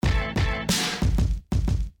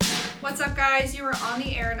What's up, guys? You are on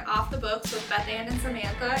the air and off the books with Beth Ann and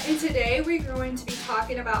Samantha, and today we're going to be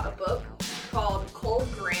talking about a book called Cold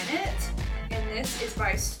Granite, and this is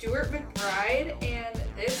by Stuart McBride, and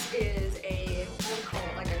this is a, what do you call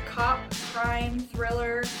it, like a cop crime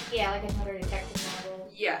thriller. Yeah, like another detective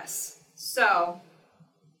novel. Yes. So,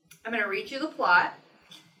 I'm going to read you the plot.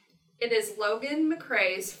 It is Logan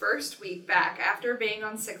McCrae's first week back after being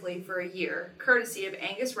on sick leave for a year, courtesy of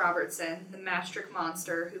Angus Robertson, the Maastricht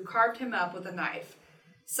monster, who carved him up with a knife.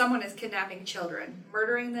 Someone is kidnapping children,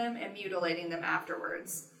 murdering them, and mutilating them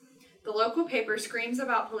afterwards. The local paper screams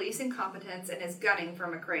about police incompetence and is gunning for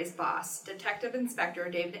McCrae's boss, Detective Inspector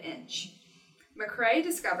David Inch. McCrae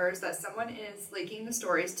discovers that someone is leaking the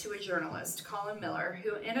stories to a journalist, Colin Miller,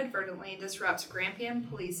 who inadvertently disrupts Grampian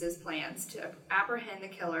Police's plans to apprehend the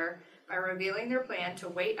killer by revealing their plan to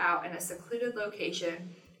wait out in a secluded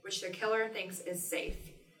location which the killer thinks is safe.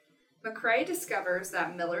 McCrae discovers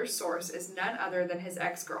that Miller's source is none other than his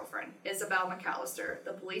ex-girlfriend, Isabel McAllister,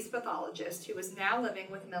 the police pathologist who is now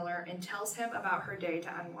living with Miller, and tells him about her day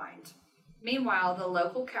to unwind. Meanwhile, the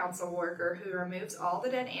local council worker who removes all the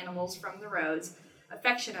dead animals from the roads,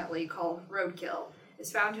 affectionately called Roadkill,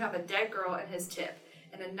 is found to have a dead girl in his tip,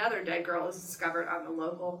 and another dead girl is discovered on the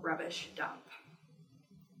local rubbish dump.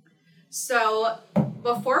 So,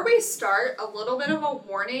 before we start, a little bit of a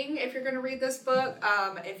warning if you're going to read this book.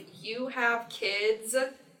 If you have kids,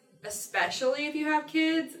 especially if you have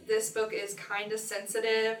kids, this book is kind of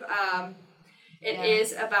sensitive. It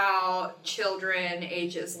is about children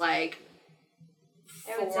ages like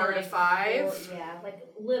 4 to 5. Like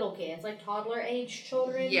little kids, like toddler age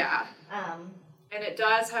children. Yeah. And it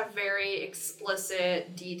does have very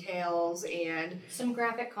explicit details and some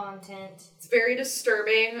graphic content. It's very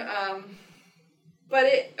disturbing. But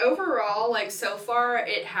it overall, like so far,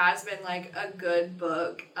 it has been like a good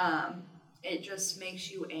book. It just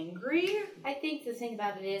makes you angry. I think the thing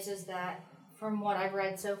about it is that from what I've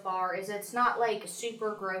read so far, is it's not like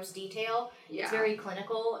super gross detail. Yeah. It's very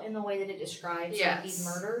clinical in the way that it describes like, these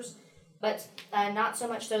murders, but not so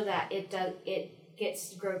much so that it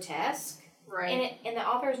gets grotesque. Right. And the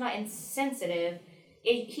author is not insensitive.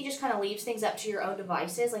 He just kind of leaves things up to your own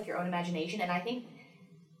devices, like your own imagination. And I think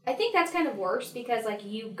that's kind of worse because like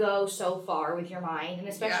you go so far with your mind, and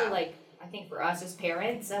especially like I think for us as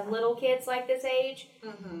parents of little kids like this age,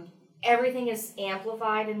 everything is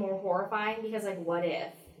amplified and more horrifying because like what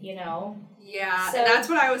if, you know? Yeah, so, and that's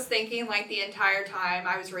what I was thinking like the entire time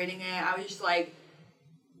I was reading it. I was just like,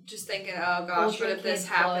 thinking, oh gosh, what if this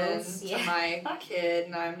happens to my kid?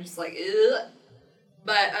 And I'm just like, ugh.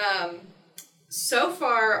 But so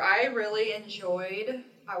far, I really enjoyed,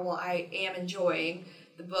 I am enjoying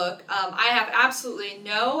the book. I have absolutely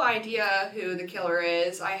no idea who the killer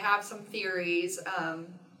is. I have some theories.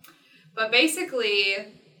 But basically,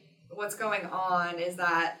 what's going on is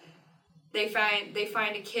that they find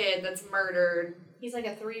a kid that's murdered. He's like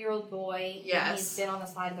a 3-year-old boy. Yes. And he's been on the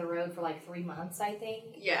side of the road for like 3 months, I think.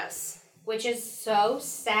 Yes. Which is so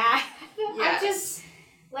sad. Yes. I just,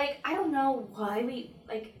 I don't know why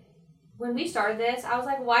when we started this, I was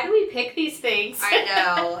like, why do we pick these things? I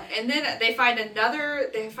know. And then they find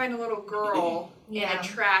a little girl in a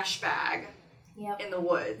trash bag in the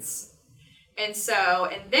woods. And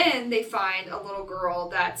then they find a little girl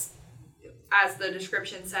that's, as the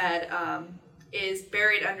description said, is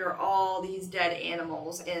buried under all these dead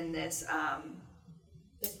animals in this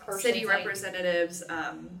city representative's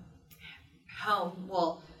home.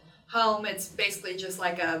 Well, home, it's basically just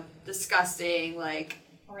like a disgusting,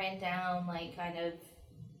 ran down, kind of...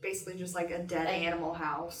 basically just like a dead animal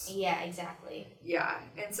house. Yeah, exactly. Yeah,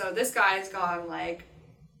 and so this guy's gone,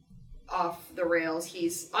 off the rails.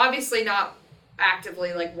 He's obviously not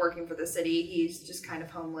actively, working for the city. He's just kind of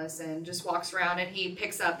homeless and just walks around and he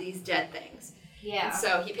picks up these dead things. Yeah. And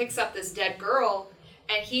so he picks up this dead girl,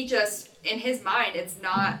 and he just, in his mind, it's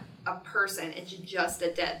not a person, it's just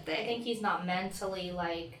a dead thing. I think he's not mentally,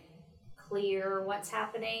 clear what's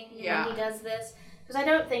happening when he does this. Because I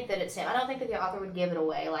don't think that it's him. I don't think that the author would give it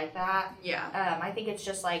away like that. Yeah. I think it's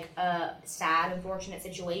just, a sad, unfortunate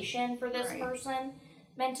situation for this person,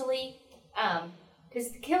 mentally.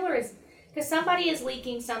 Because the killer is... Because somebody is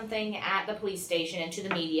leaking something at the police station and to the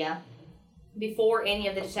media before any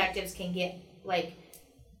of the detectives can get,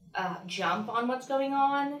 jump on what's going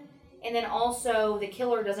on. And then also, the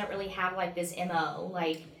killer doesn't really have, this MO.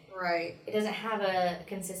 Right. It doesn't have a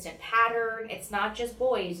consistent pattern. It's not just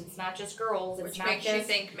boys. It's not just girls. It's Which not makes you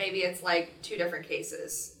think maybe it's, 2 different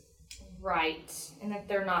cases. Right. And that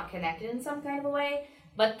they're not connected in some kind of a way.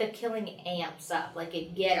 But the killing amps up.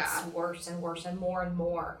 It gets worse and worse and more and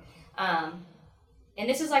more. And And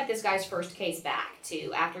this is like this guy's first case back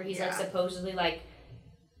too, after he's like supposedly like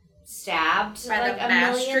stabbed by like the a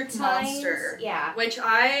million Maastricht times. Monster. Yeah. Which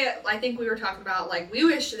I think we were talking about, like, we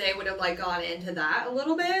wish they would have like gone into that a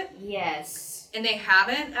little bit. Yes. And they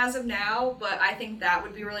haven't as of now, but I think that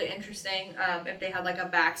would be really interesting if they had like a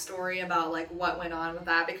backstory about like what went on with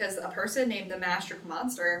that, because a person named the Maastricht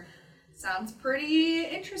Monster sounds pretty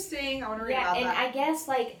interesting. I want to read about that. Yeah, and I guess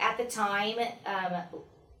like at the time,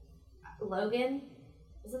 Logan,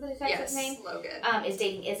 is that the detective's name? Yes, Logan. Is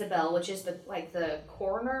dating Isabel, which is the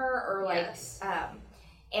coroner or like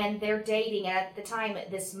and they're dating, and at the time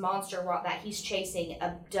this monster that he's chasing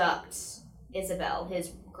abducts Isabel,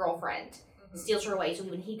 his girlfriend. Steals her away, so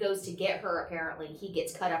when he goes to get her, apparently he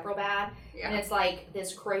gets cut up real bad, and it's like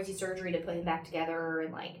this crazy surgery to put him back together,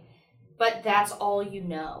 and like, but that's all you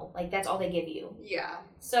know, like that's all they give you. Yeah.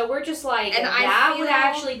 So we're just like, and that would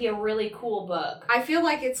actually be a really cool book. I feel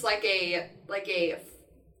like it's like a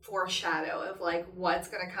foreshadow of like what's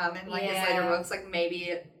gonna come in like his later books, like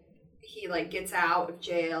maybe he like gets out of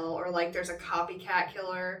jail, or like there's a copycat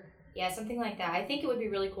killer. Yeah, something like that. I think it would be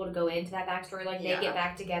really cool to go into that backstory, like they get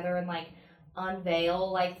back together and like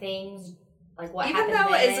unveil like things, like what happened. Even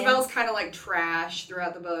though Isabel's kind of like trash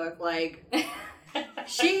throughout the book, like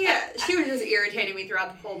she was just irritating me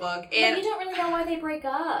throughout the whole book, and you don't really know why they break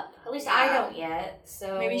up. At least I don't yet.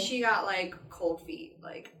 So maybe she got like cold feet,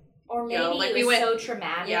 like, or maybe it was so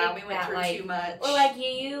traumatic. Yeah, we went through like, too much. Or like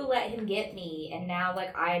you let him get me, and now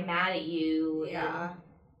like I'm mad at you. Yeah,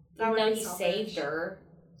 even though he saved her.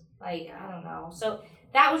 Like I don't know. So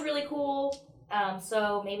that was really cool.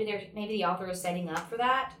 So maybe the author is setting up for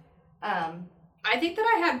that. I think that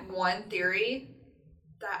I had one theory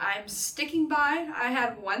that I'm sticking by. I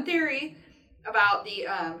had one theory about the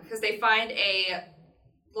because they find a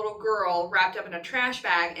little girl wrapped up in a trash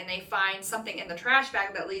bag, and they find something in the trash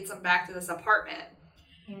bag that leads them back to this apartment.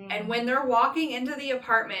 And when they're walking into the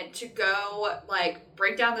apartment to go, like,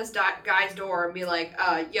 break down this guy's door and be like,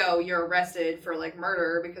 yo, you're arrested for, like,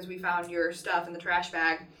 murder because we found your stuff in the trash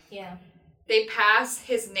bag. Yeah. They pass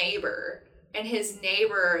his neighbor, and his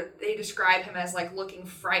neighbor, they describe him as, like, looking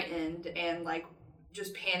frightened and, like,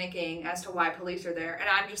 just panicking as to why police are there. And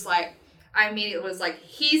I'm just like, I immediately was like,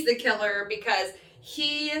 he's the killer because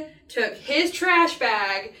he took his trash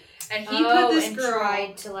bag and he put this girl...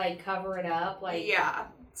 tried to, like, cover it up. Like, yeah.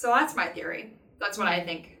 So that's my theory. That's what I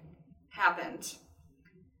think happened.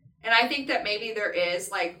 And I think that maybe there is,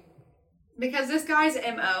 like... Because this guy's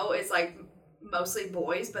MO is, like, mostly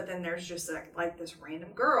boys, but then there's just, like this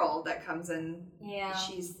random girl that comes in. Yeah.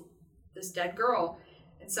 She's this dead girl.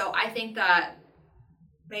 And so I think that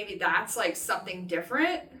maybe that's, like, something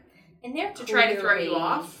different. And they're to try to throw you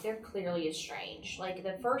off. They're clearly estranged. Like,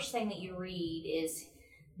 the first thing that you read is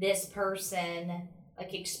this person,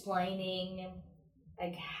 like, explaining,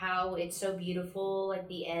 like, how it's so beautiful, like,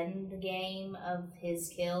 the end game of his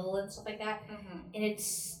kill and stuff like that. Mm-hmm. And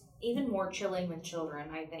it's even more chilling than children,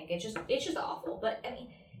 I think. It's just awful. But, I mean,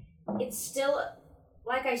 it's still,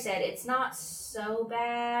 like I said, it's not so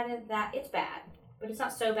bad that, it's bad. But it's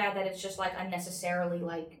not so bad that it's just, like, unnecessarily,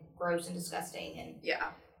 like, gross and disgusting. And yeah.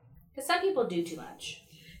 Because some people do too much.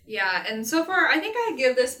 Yeah, and so far, I think I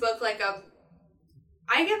give this book like a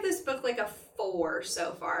 4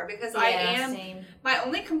 so far, because same. My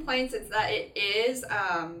only complaints is that it is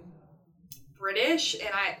British,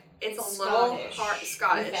 and it's a little Scottish.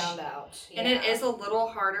 We found out. Yeah. And it is a little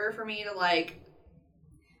harder for me to, like,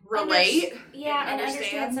 relate. And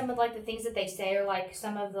understand some of, like, the things that they say, or, like,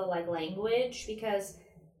 some of the, like, language, because,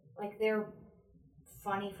 like, they're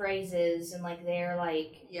funny phrases, and, like, they're,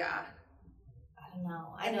 like... Yeah. I don't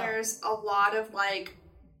know. And there's a lot of, like,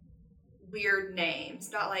 weird names.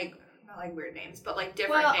 Not like weird names, but, like,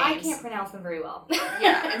 different names. Well, I can't pronounce them very well.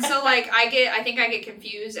 Yeah, and so, like, I think I get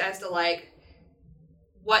confused as to, like,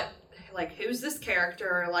 what, like, who's this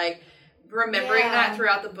character, like, remembering that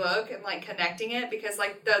throughout the book and, like, connecting it, because,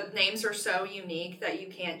 like, the names are so unique that you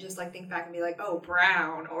can't just, like, think back and be like, oh,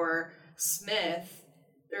 Brown or Smith.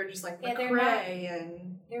 They're just like McCrae,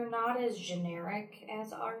 and they're not as generic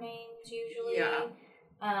as our names usually. Yeah.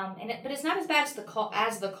 But it's not as bad as the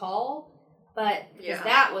call, but because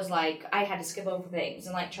that was like I had to skip over things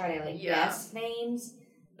and like try to like guess names,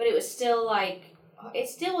 but it was still like it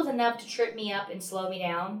still was enough to trip me up and slow me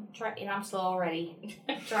down. And I'm slow already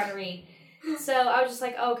trying to read. So I was just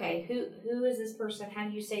like, okay, who is this person? How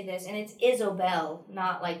do you say this? And it's Isobel,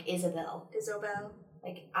 not like Isabel. Isobel.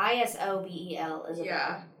 Like Isobel, Isabel.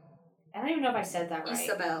 Yeah. I don't even know if I said that right.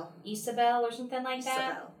 Isabel or something like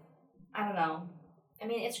that. Isabel. I don't know. I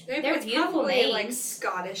mean, they're it's beautiful probably, names. Like,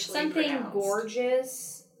 Scottishly something pronounced.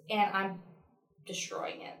 Gorgeous, and I'm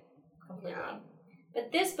destroying it completely.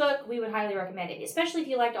 But this book, we would highly recommend it, especially if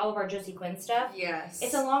you liked all of our Josie Quinn stuff. Yes.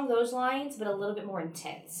 It's along those lines, but a little bit more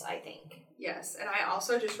intense, I think. Yes, and I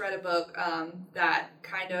also just read a book that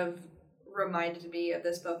kind of reminded me of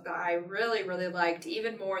this book that I really, really liked,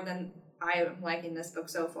 even more than I am liking this book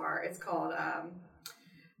so far. It's called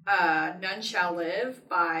None Shall Live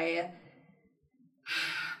by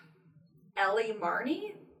Ellie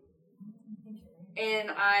Marney. And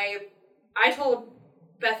I told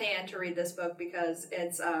Beth Ann to read this book because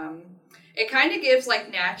it's it kind of gives like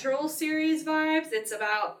Natural series vibes. It's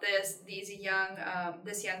about this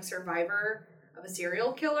young survivor of a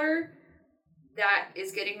serial killer that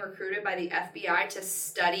is getting recruited by the FBI to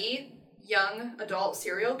study young adult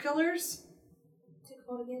serial killers. What's it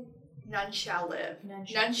called again? None shall live.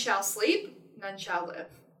 None shall sleep. None shall live.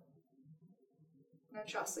 None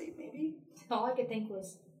shall sleep, maybe? All I could think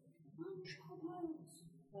was none shall live.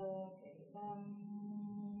 Okay.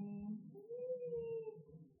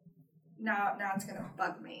 Now it's gonna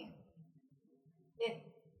bug me.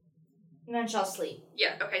 None Shall Sleep.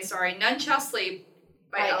 Yeah, okay, sorry. None Shall Sleep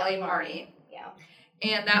by Ellie Marney. Yeah.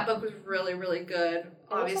 And that book was really, really good.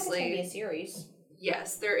 Obviously. Looks like it's going to be a series.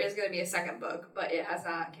 Yes, there is going to be a second book, but it has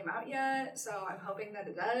not came out yet, so I'm hoping that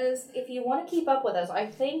it does. If you want to keep up with us, I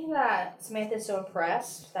think that Samantha is so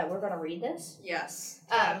impressed that we're going to read this. Yes.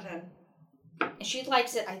 She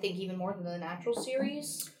likes it, I think, even more than the Natural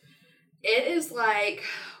series. It is like,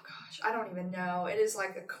 oh gosh, I don't even know. It is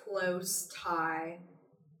like a close tie.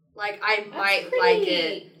 Like, I might like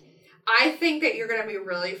it. I think that you're going to be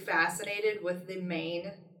really fascinated with the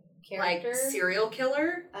main character? Like, serial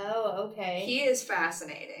killer. Oh, okay. He is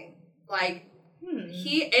fascinating. Like,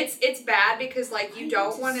 it's bad because, like, you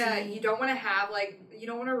don't want to have, like, you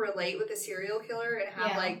don't want to relate with a serial killer and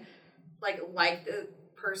have, like the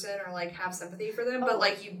person or, like, have sympathy for them, but,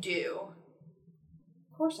 like, you do.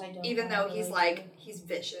 Of course I don't. Even though he's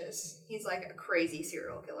vicious. He's, like, a crazy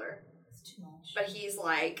serial killer. It's too much. But he's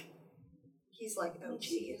like OG.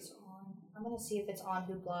 I'm going to see if it's on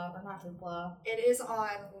Hoopla or not Hoopla. It is on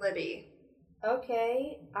Libby.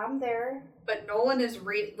 Okay, I'm there. But Nolan is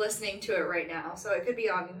listening to it right now, so it could be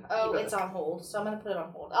on Oh, ebook. It's on hold, so I'm going to put it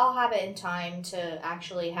on hold. I'll have it in time to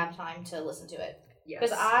actually have time to listen to it. Yes.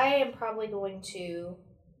 Because I am probably going to...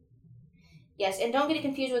 Yes, and don't get it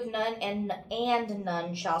confused with None and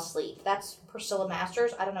None Shall Sleep. That's Priscilla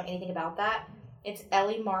Masters. I don't know anything about that. It's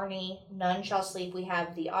Ellie Marney, None Shall Sleep. We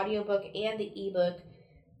have the audiobook and the ebook.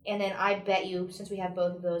 And then I bet you, since we have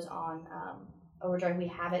both of those on Overdrive, we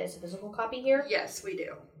have it as a physical copy here. Yes, we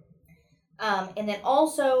do. And then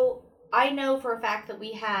also, I know for a fact that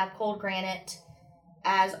we have Cold Granite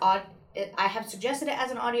as I have suggested it as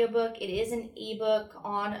an audiobook. It is an ebook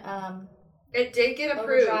on it did get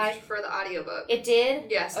approved Overdrive. For the audiobook. It did?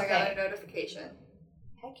 Yes, okay. I got a notification.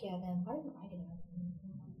 Heck yeah, then. Why didn't I get it?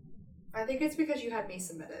 I think it's because you had me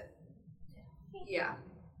submit it. Yeah.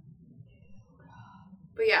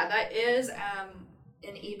 But yeah, that is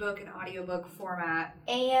an ebook and audiobook format.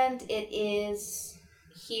 And it is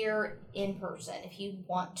here in person if you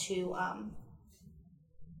want to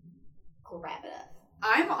grab it up.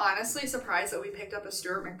 I'm honestly surprised that we picked up a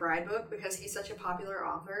Stuart McBride book because he's such a popular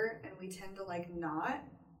author and we tend to not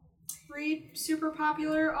read super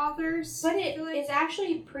popular authors. But it's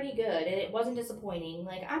actually pretty good and it wasn't disappointing.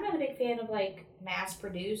 Like, I'm not a big fan of mass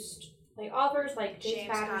produced authors like James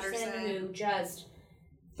Patterson who just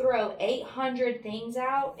throw 800 things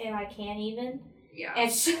out and I can't even. Yeah.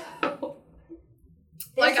 And so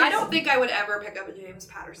I don't think I would ever pick up a James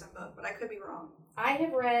Patterson book, but I could be wrong. I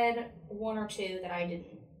have read one or two that I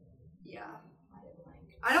didn't. Yeah. I didn't like.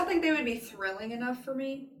 I don't think they would be thrilling enough for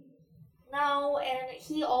me. No, and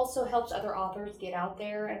he also helps other authors get out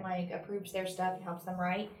there and approves their stuff and helps them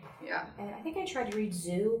write. Yeah. And I think I tried to read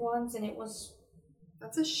Zoo once and it was...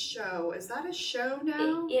 That's a show. Is that a show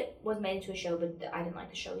now? It was made into a show, but I didn't like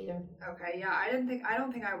the show either. Okay, yeah, I don't think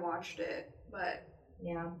I watched it, but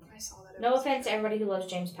yeah, I saw that. No offense to everybody who loves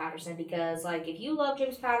James Patterson, because if you love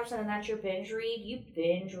James Patterson and that's your binge read, you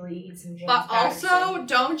binge read some James Patterson. But also,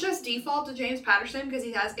 don't just default to James Patterson because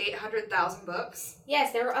he has 800,000 books.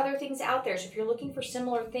 Yes, there are other things out there. So if you're looking for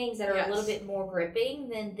similar things that are a little bit more gripping,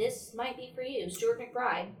 then this might be for you. Stuart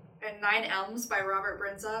McBride. And 9 Elms by Robert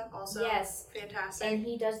Brinza, also fantastic. And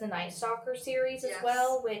he does the Night Stalker series as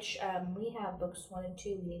well, which we have books 1 and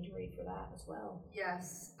 2 we need to read for that as well.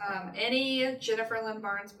 Yes. Any Jennifer Lynn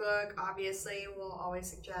Barnes book, obviously, we'll always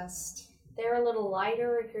suggest. They're a little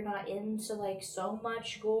lighter if you're not into so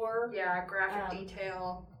much gore. Yeah, graphic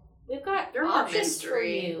detail. We've got options for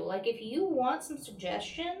you. If you want some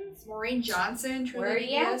suggestions. Maureen Johnson, Where are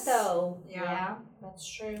you at, though? Yeah, that's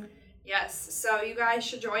true. Yes, so you guys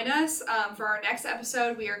should join us. For our next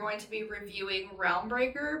episode, we are going to be reviewing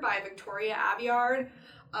Realmbreaker by Victoria Aveyard.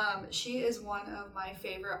 She is one of my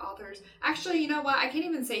favorite authors. Actually, you know what? I can't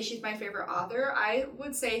even say she's my favorite author. I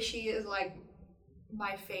would say she is like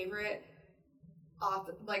my favorite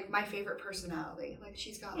author, like my favorite personality. Like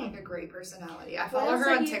she's got like a great personality. I follow her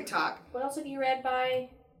on TikTok. What else have you read by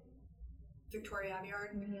Victoria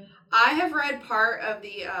Aveyard? Mm-hmm. I have read part of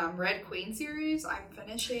the Red Queen series. I'm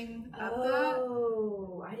finishing up that.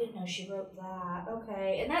 Oh, I didn't know she wrote that.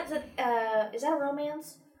 Okay, and that's is that a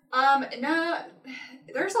romance? No,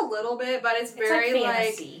 there's a little bit, but it's very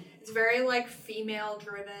like it's very like female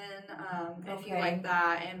driven. If you like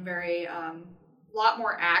that, and very lot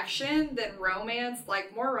more action than romance.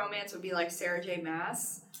 Like more romance would be like Sarah J.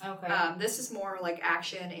 Maas. Okay. This is more like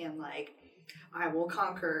action and like I will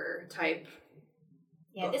conquer type.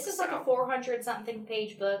 Yeah, this is like a 400-something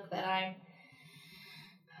page book that I'm.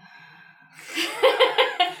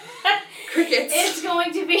 Crickets. It's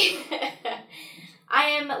going to be. I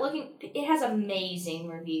am looking. It has amazing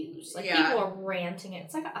reviews. Like people are ranting it.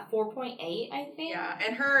 It's like a 4.8, I think. Yeah,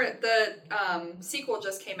 and the sequel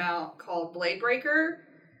just came out called Blade Breaker,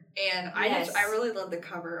 and I really love the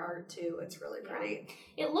cover art too. It's really pretty.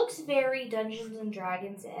 It looks very Dungeons and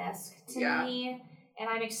Dragons-esque to me. And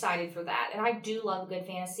I'm excited for that. And I do love good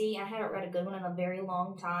fantasy. I haven't read a good one in a very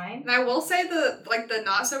long time. And I will say the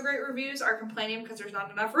not so great reviews are complaining because there's not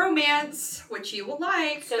enough romance, which you will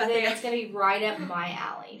like. So then it's going to be right up my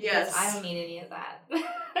alley. Yes. I don't need any of that.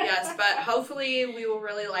 Yes, but hopefully we will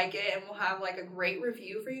really like it and we'll have like a great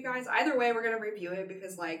review for you guys. Either way, we're going to review it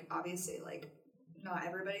because like obviously like not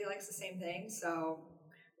everybody likes the same thing. So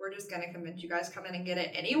we're just going to convince you guys to come in and get it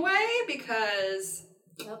anyway because...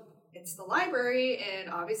 Yep. It's the library, and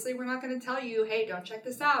obviously we're not going to tell you, hey, don't check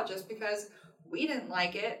this out just because we didn't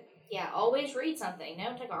like it. Yeah, always read something.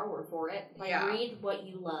 Don't take our word for it. Like, read what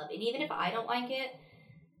you love. And even if I don't like it,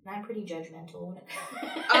 and I'm pretty judgmental.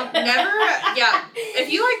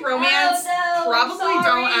 If you like romance, probably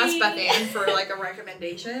don't ask Beth Ann for like a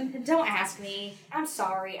recommendation. Don't ask me. I'm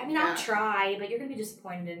sorry. I mean, I'll try, but you're going to be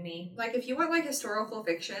disappointed in me. Like, if you want like historical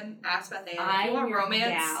fiction, ask Beth Ann. If you want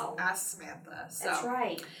romance, ask Samantha. So. That's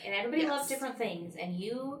right. And everybody loves different things, and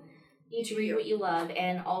you need to read what you love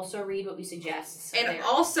and also read what we suggest. So and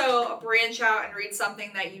also branch out and read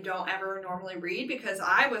something that you don't ever normally read because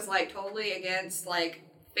I was like totally against like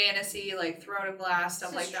fantasy, like Throne of Glass,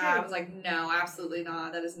 stuff like that. I was like, no, absolutely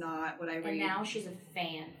not. That is not what I read. And now she's a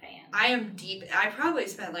fan. I am deep. I probably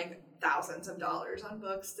spent like thousands of dollars on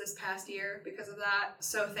books this past year because of that.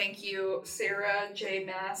 So thank you, Sarah J.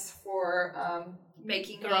 Maas, for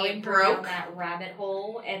making me broke down that rabbit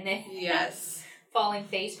hole and then falling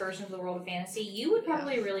face first into the world of fantasy. You would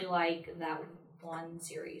probably really like that one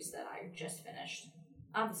series that I just finished.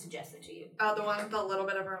 I'll suggest it to you. Oh, the one with a little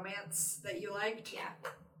bit of romance that you liked? Yeah.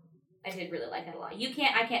 I did really like it a lot.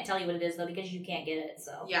 I can't tell you what it is though because you can't get it,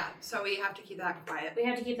 so. Yeah, so we have to keep that quiet. We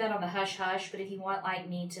have to keep that on the hush hush, but if you want like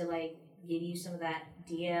me to like give you some of that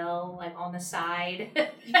DL like on the side.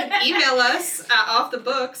 You can email us at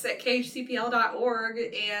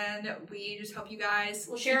offthebooks@khcpl.org and we just hope you guys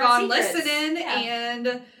keep on listening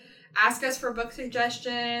and ask us for book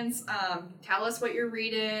suggestions. Tell us what you're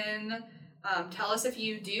reading. Tell us if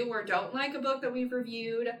you do or don't like a book that we've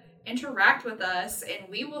reviewed. Interact with us, and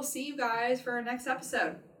we will see you guys for our next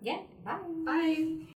episode. Yeah. Bye. Bye.